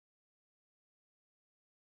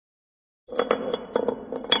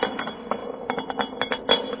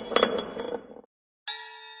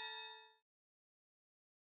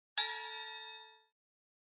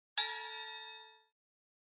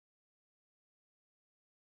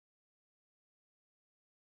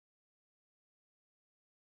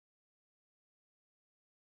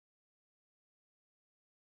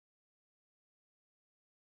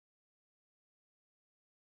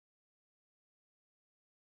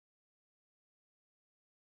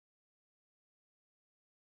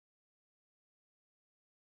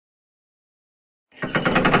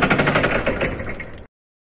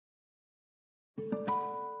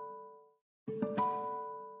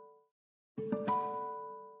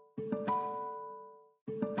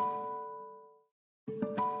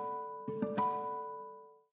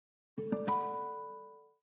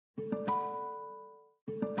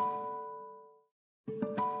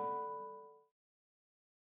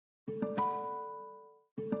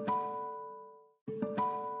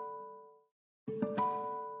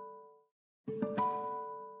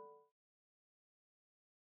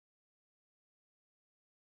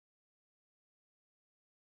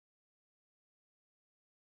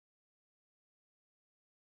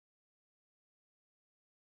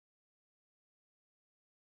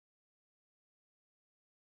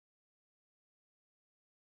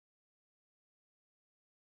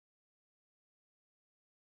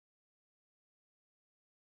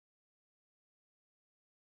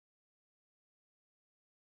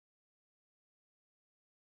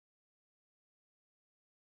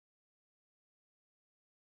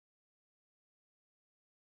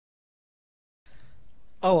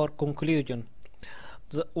Our conclusion.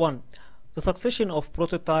 1. The succession of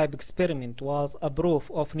prototype experiment was a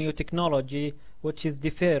proof of new technology which is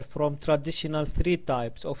differ from traditional three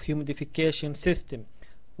types of humidification system: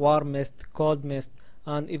 warm mist, cold mist,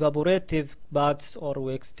 and evaporative baths or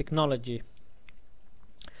wicks technology.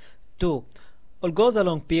 2. Although the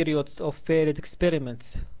long periods of failed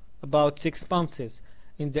experiments, about 6 months,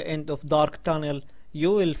 in the end of dark tunnel,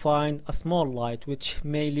 you will find a small light which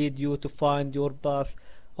may lead you to find your path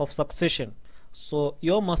of succession. So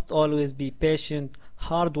you must always be patient,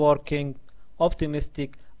 hardworking,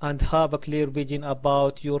 optimistic, and have a clear vision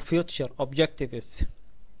about your future objectives.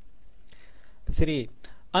 3.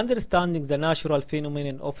 Understanding the natural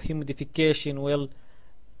phenomenon of humidification will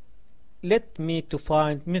lead me to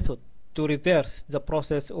find method to reverse the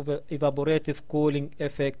process of evaporative cooling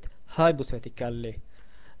effect hypothetically.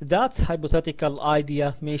 That hypothetical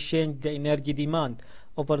idea may change the energy demand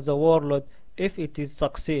over the world if it is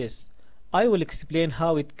success. I will explain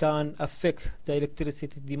how it can affect the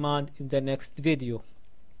electricity demand in the next video.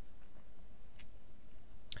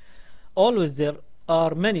 Always there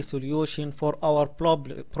are many solutions for our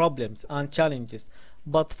problems and challenges,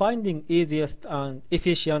 but finding easiest and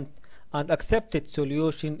efficient and accepted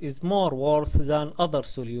solution is more worth than other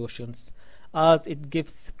solutions, as it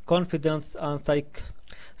gives confidence and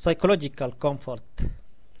psychological comfort.